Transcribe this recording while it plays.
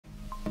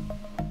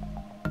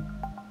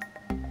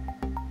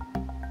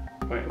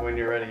When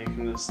you're ready, you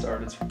can just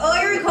start.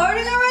 Oh, you're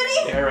recording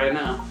already? Yeah, right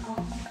now.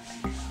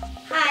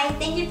 Hi,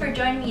 thank you for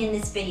joining me in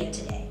this video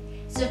today.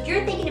 So if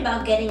you're thinking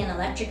about getting an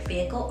electric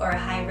vehicle or a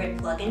hybrid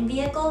plug-in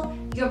vehicle,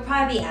 you'll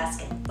probably be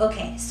asking,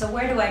 okay, so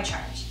where do I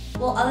charge?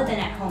 Well, other than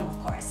at home, of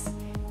course.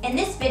 In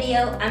this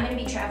video, I'm going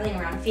to be traveling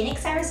around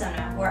Phoenix,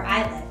 Arizona, where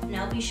I live, and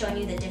I'll be showing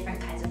you the different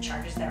kinds of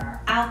chargers there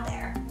are out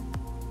there.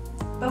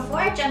 Before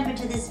I jump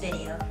into this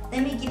video,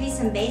 let me give you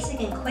some basic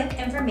and quick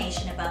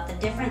information about the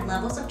different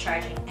levels of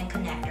charging and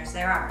connectors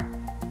there are.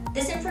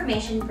 This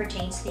information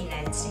pertains to the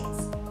United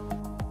States.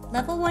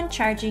 Level 1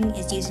 charging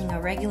is using a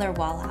regular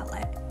wall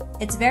outlet.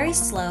 It's very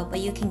slow,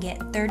 but you can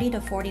get 30 to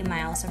 40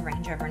 miles of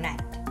range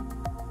overnight.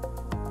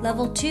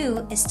 Level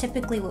 2 is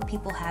typically what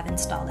people have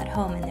installed at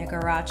home in their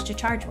garage to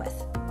charge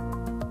with.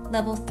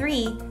 Level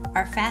 3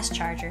 are fast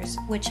chargers,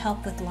 which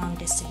help with long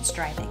distance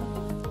driving.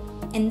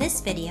 In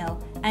this video,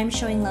 I'm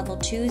showing level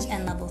 2s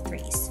and level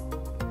 3s.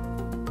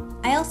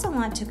 I also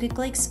want to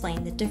quickly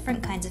explain the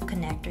different kinds of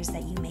connectors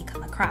that you may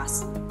come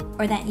across,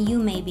 or that you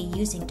may be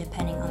using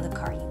depending on the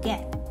car you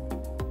get.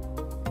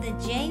 The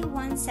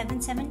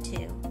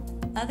J1772,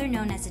 other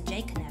known as a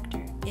J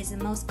connector, is the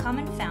most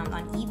common found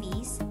on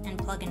EVs and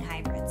plug-in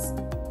hybrids.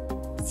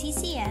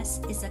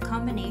 CCS is a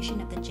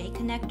combination of the J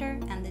connector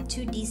and the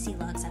two DC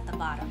lugs at the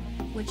bottom,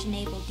 which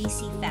enable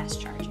DC fast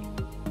charging.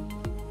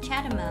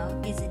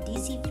 CHAdeMO is a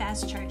DC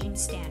fast charging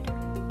standard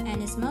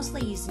and is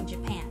mostly used in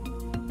Japan,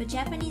 but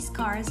Japanese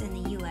cars in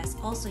the US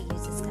also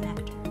use this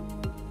connector.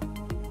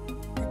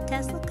 The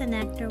Tesla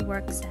connector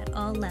works at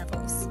all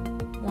levels,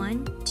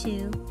 1,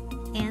 2,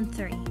 and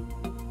 3.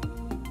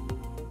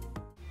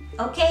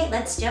 Okay,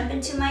 let's jump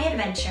into my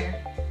adventure.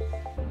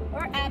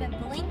 We're at a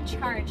Blink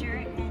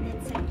charger, and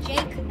it's a J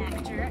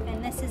connector,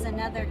 and this is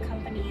another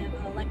company of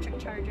electric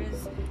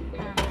chargers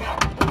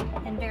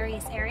in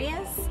various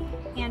areas.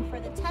 And for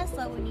the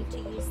Tesla, we need to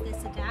use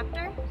this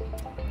adapter,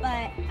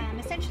 but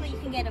essentially you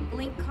can get a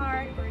Blink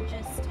card or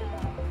just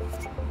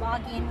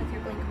log in with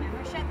your Blink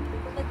membership.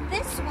 But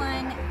this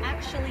one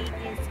actually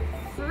is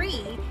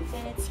free,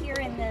 and it's here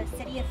in the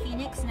city of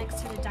Phoenix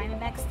next to the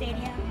Diamondback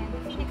Stadium and the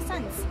Phoenix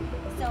Suns.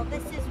 So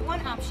this is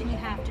one option you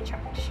have to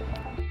charge.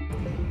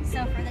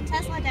 So for the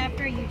Tesla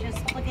adapter, you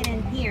just plug it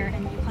in here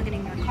and then you plug it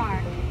in your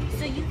car.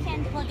 So you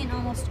can plug in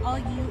almost all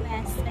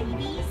US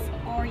EVs,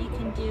 or you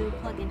can do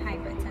plug-in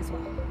hybrids as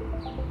well.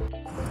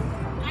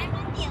 I'm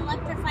at the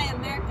Electrify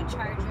America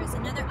chargers,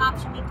 another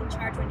option you can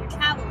charge when you're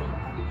traveling.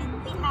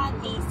 And we have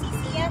a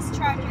CCS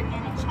charger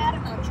and a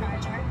CHAdeMO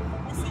charger.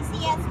 The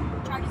CCS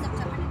charges up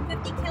to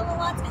 150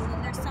 kilowatts, and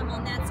then there's some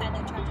on that side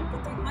that charge up to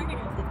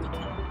 350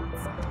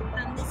 kilowatts.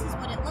 This is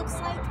what it looks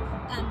like.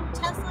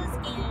 Teslas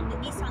and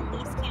Nissan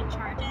Leafs can't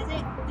charge at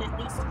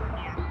least for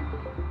now.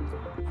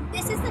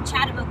 This is the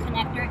CHAdeMO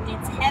connector.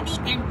 It's heavy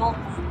and bulky,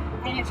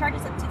 and it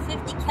charges up to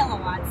 50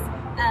 kilowatts.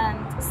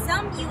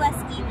 Some US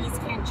EVs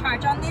can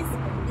charge on this.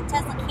 The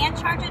Tesla can't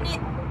charge on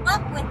it,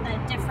 but with a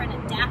different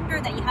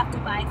adapter that you have to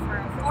buy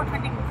for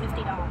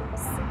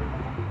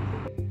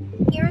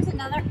 $450. Here's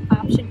another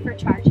option for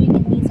charging,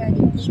 and these are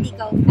the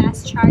EVgo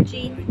fast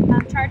charging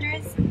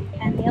chargers,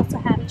 and they also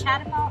have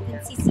CHAdeMO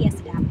and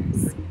CCS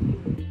adapters.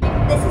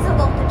 This is a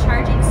local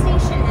charging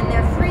station, and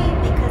they're free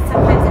because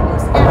sometimes it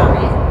goes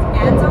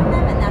ads on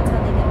them, and that's how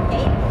they get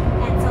paid.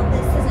 And so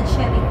this is a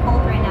Chevy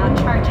Bolt right now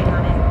charging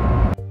on it.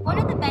 One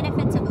of the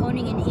benefits of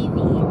owning an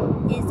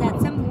EV is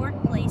that some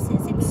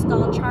workplaces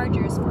install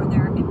chargers for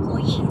their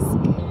employees.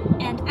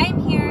 And I'm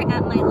here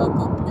at my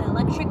local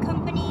electric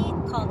company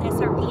called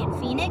SRP in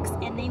Phoenix,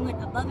 and they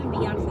went above and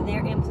beyond for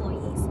their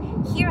employees.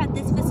 Here at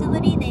this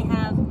facility, they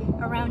have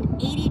around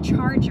 80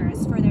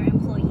 chargers for their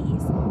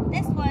employees.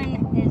 This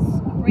one is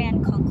a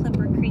brand called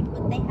Clipper Creek,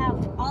 but they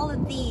have all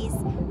of these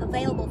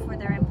available for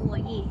their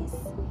employees,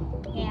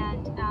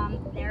 and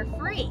they're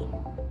free.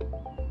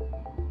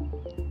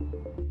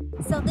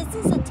 So this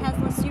is a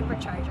Tesla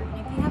Supercharger,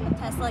 and if you have a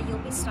Tesla, you'll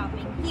be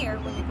stopping here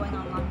when you're going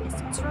on long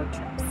distance road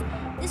trips.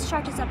 This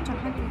charges up to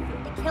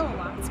 150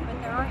 kilowatts, but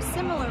there are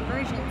similar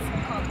versions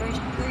called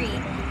version 3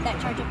 that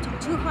charge up to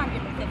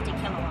 250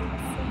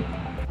 kilowatts.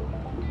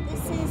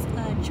 This is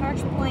a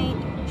ChargePoint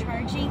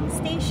charging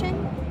station,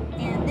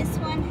 and this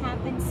one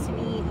happens to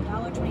be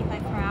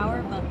 $1.25 per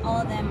hour, but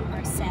all of them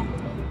are set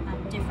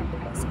different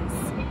prices.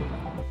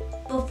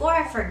 Before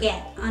I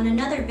forget, on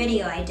another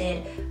video I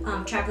did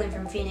traveling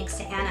from Phoenix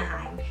to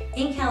Anaheim,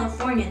 in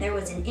California there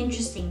was an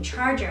interesting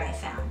charger I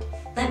found.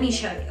 Let me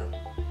show you.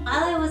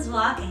 While I was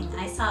walking,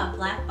 I saw a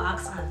black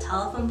box on a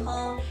telephone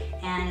pole,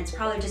 and it's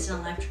probably just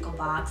an electrical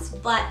box,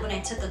 but when I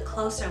took a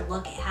closer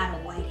look, it had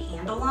a white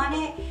handle on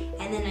it,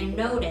 and then I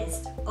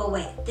noticed, oh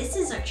wait, this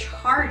is a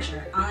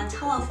charger on a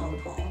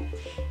telephone pole.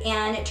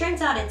 And it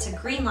turns out it's a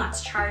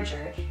Greenlots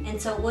charger, and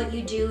so what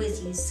you do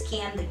is you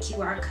scan the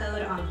QR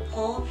code on the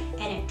pole,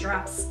 and it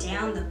drops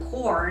down the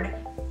cord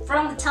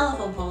from the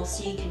telephone pole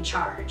so you can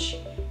charge.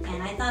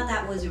 And I thought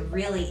that was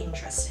really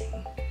interesting.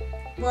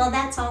 Well,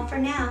 that's all for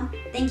now.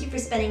 Thank you for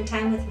spending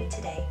time with me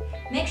today.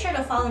 Make sure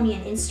to follow me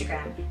on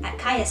Instagram at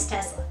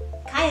CallaTesla.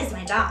 Kaya's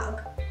my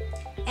dog.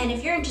 And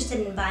if you're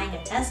interested in buying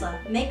a Tesla,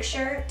 make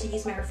sure to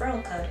use my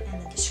referral code in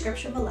the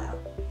description below.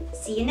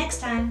 See you next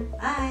time.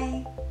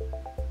 Bye.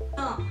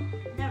 Oh,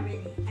 not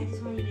really. I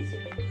just want you to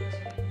zoom in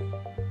closer.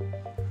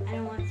 I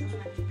don't want so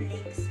much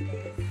blank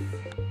space.